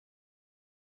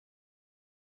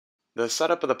The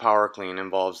setup of the power clean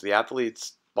involves the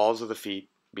athlete's balls of the feet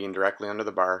being directly under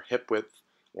the bar, hip width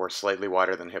or slightly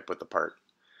wider than hip width apart.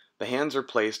 The hands are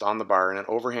placed on the bar in an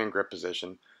overhand grip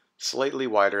position, slightly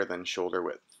wider than shoulder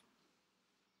width.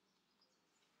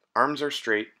 Arms are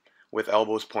straight with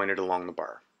elbows pointed along the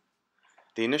bar.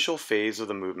 The initial phase of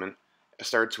the movement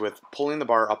starts with pulling the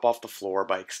bar up off the floor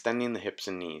by extending the hips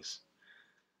and knees.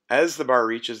 As the bar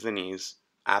reaches the knees,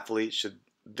 athletes should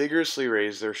vigorously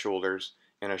raise their shoulders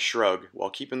in a shrug while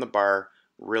keeping the bar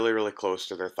really close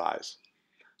to their thighs,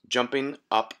 jumping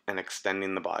up and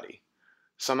extending the body.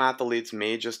 Some athletes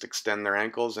may just extend their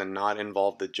ankles and not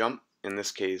involve the jump. In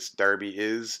this case, Darby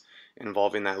is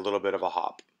involving that little bit of a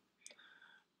hop.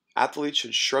 Athletes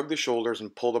should shrug the shoulders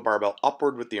and pull the barbell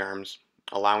upward with the arms,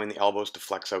 allowing the elbows to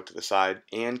flex out to the side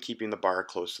and keeping the bar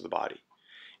close to the body.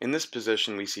 In this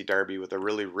position, we see Darby with a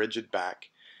really rigid back,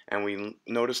 and we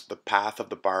notice the path of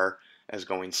the bar as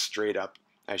going straight up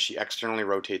as she externally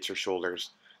rotates her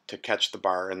shoulders to catch the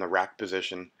bar in the rack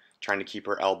position, trying to keep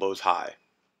her elbows high.